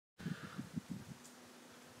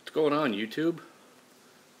What's going on, YouTube?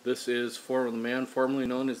 This is the man formerly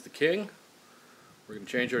known as the King. We're going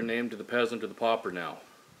to change our name to the Peasant or the Pauper now.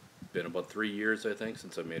 Been about 3 years, I think,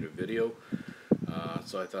 since I made a video.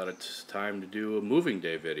 So I thought it's time to do a moving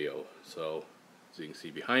day video. So, as you can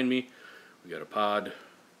see behind me, we got a pod.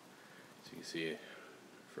 As you can see in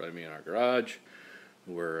front of me in our garage.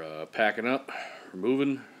 We're packing up. We're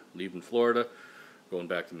moving, leaving Florida, going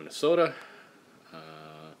back to Minnesota.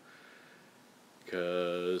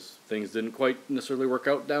 Because things didn't quite necessarily work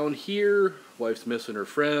out down here. Wife's missing her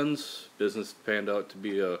friends. Business panned out to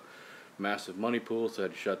be a massive money pool, so I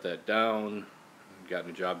had to shut that down. Gotten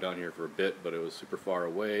a job down here for a bit, but it was super far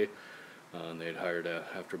away. And they'd hired,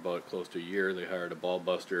 after about close to a year, they hired a ball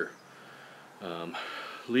buster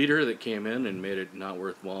leader that came in and made it not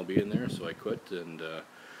worthwhile being there, so I quit. And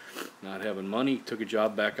not having money, took a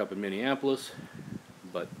job back up in Minneapolis.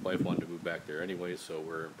 But wife wanted to move back there anyway, so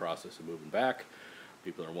we're in the process of moving back.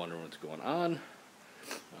 People are wondering what's going on.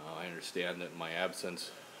 I understand that in my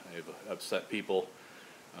absence, I've upset people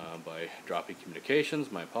by dropping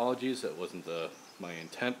communications. My apologies. That wasn't my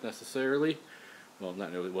intent necessarily. Well,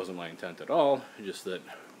 it wasn't my intent at all. Just that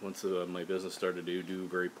once my business started to do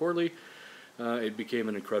very poorly, it became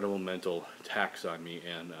an incredible mental tax on me,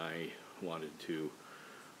 and I wanted to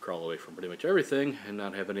crawl away from pretty much everything and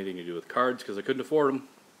not have anything to do with cards because I couldn't afford them.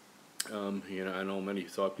 I know many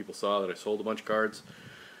people saw that I sold a bunch of cards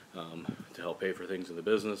to help pay for things in the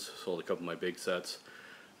business. Sold a couple of my big sets.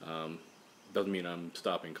 Doesn't mean I'm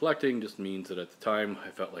stopping collecting, just means that at the time I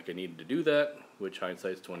felt like I needed to do that, which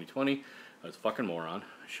hindsight's 2020. I was a fucking moron.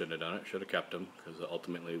 I shouldn't have done it. Should have kept them because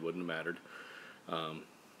ultimately it wouldn't have mattered.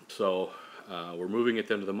 So we're moving at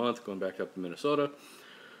the end of the month, going back up to Minnesota.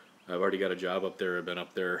 I've already got a job up there. I've been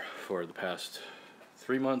up there for the past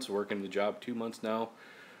 3 months, working the job 2 months now,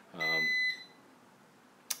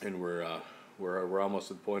 and we're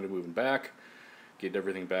almost at the point of moving back, getting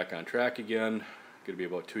everything back on track again. Going to be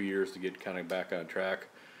about 2 years to get kind of back on track.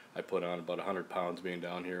 I put on about 100 pounds being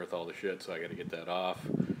down here with all the shit, so I got to get that off.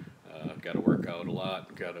 Got to work out a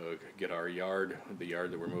lot. Got to get our yard. The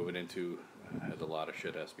yard that we're moving into has a lot of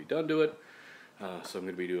shit has to be done to it, so I'm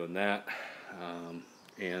going to be doing that.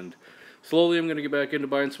 And slowly I'm going to get back into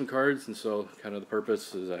buying some cards, and so kind of the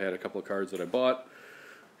purpose is I had a couple of cards that I bought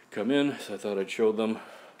come in, so I thought I'd show them.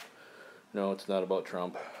 No, it's not about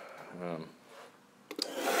Trump.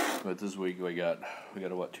 But this week we got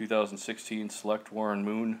a what, 2016 Select Warren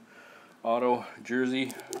Moon auto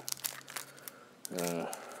jersey.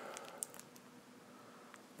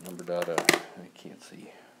 Numbered out of, I can't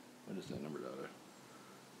see. What is that numbered out of?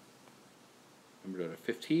 Numbered out of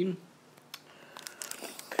 15.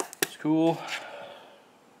 Cool. I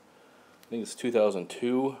think it's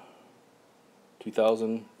 2002.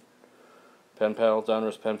 2000. Pen Pals,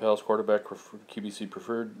 Donruss Pen Pals quarterback, QBC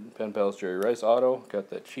preferred. Pen Pals Jerry Rice auto. Got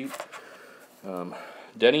that cheap.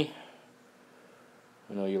 Denny.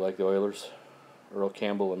 I know you like the Oilers. Earl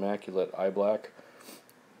Campbell Immaculate Eye Black.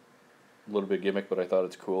 A little bit gimmick, but I thought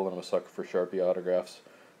it's cool, and I'm a sucker for Sharpie autographs.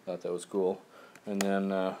 Thought that was cool. And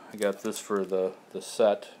then I got this for the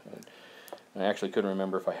set. I actually couldn't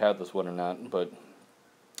remember if I had this one or not, but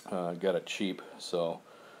got it cheap, so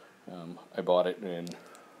I bought it. And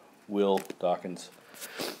Will Dawkins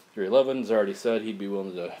 311's already said he'd be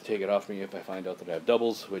willing to take it off me if I find out that I have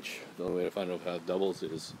doubles, which the only way to find out if I have doubles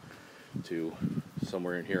is to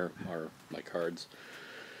somewhere in here are my cards.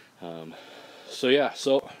 So yeah,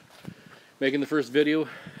 so making the first video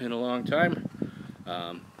in a long time.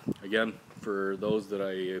 Again, for those that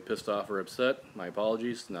I pissed off or upset, my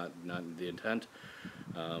apologies, not the intent.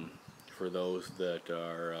 For those that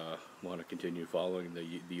are want to continue following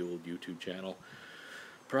the old YouTube channel,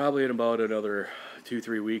 probably in about another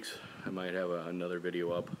 2-3 weeks, I might have another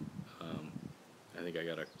video up. I think I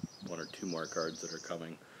got 1 or 2 more cards that are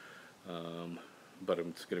coming, but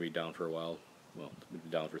it's going to be down for a while. Well, it's been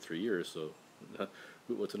down for 3 years, so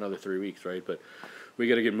what's another 3 weeks, right? But we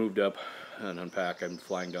got to get moved up and unpack. I'm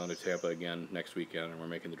flying down to Tampa again next weekend, and we're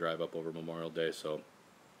making the drive up over Memorial Day, so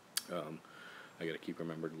I got to keep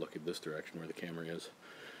remembering to look at this direction where the camera is.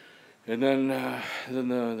 And then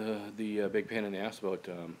the big pain in the ass about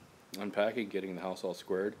unpacking, getting the house all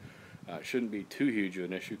squared. Shouldn't be too huge of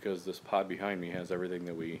an issue because this pod behind me has everything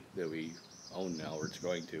that we own now, or it's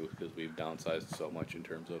going to, because we've downsized so much in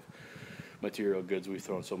terms of material goods. We've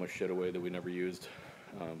thrown so much shit away that we never used.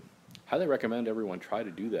 Highly recommend everyone try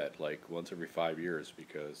to do that like once every 5 years,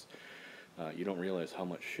 because you don't realize how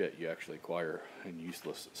much shit you actually acquire and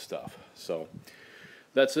useless stuff. So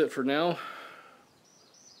that's it for now.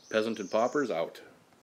 Peasant and Paupers out.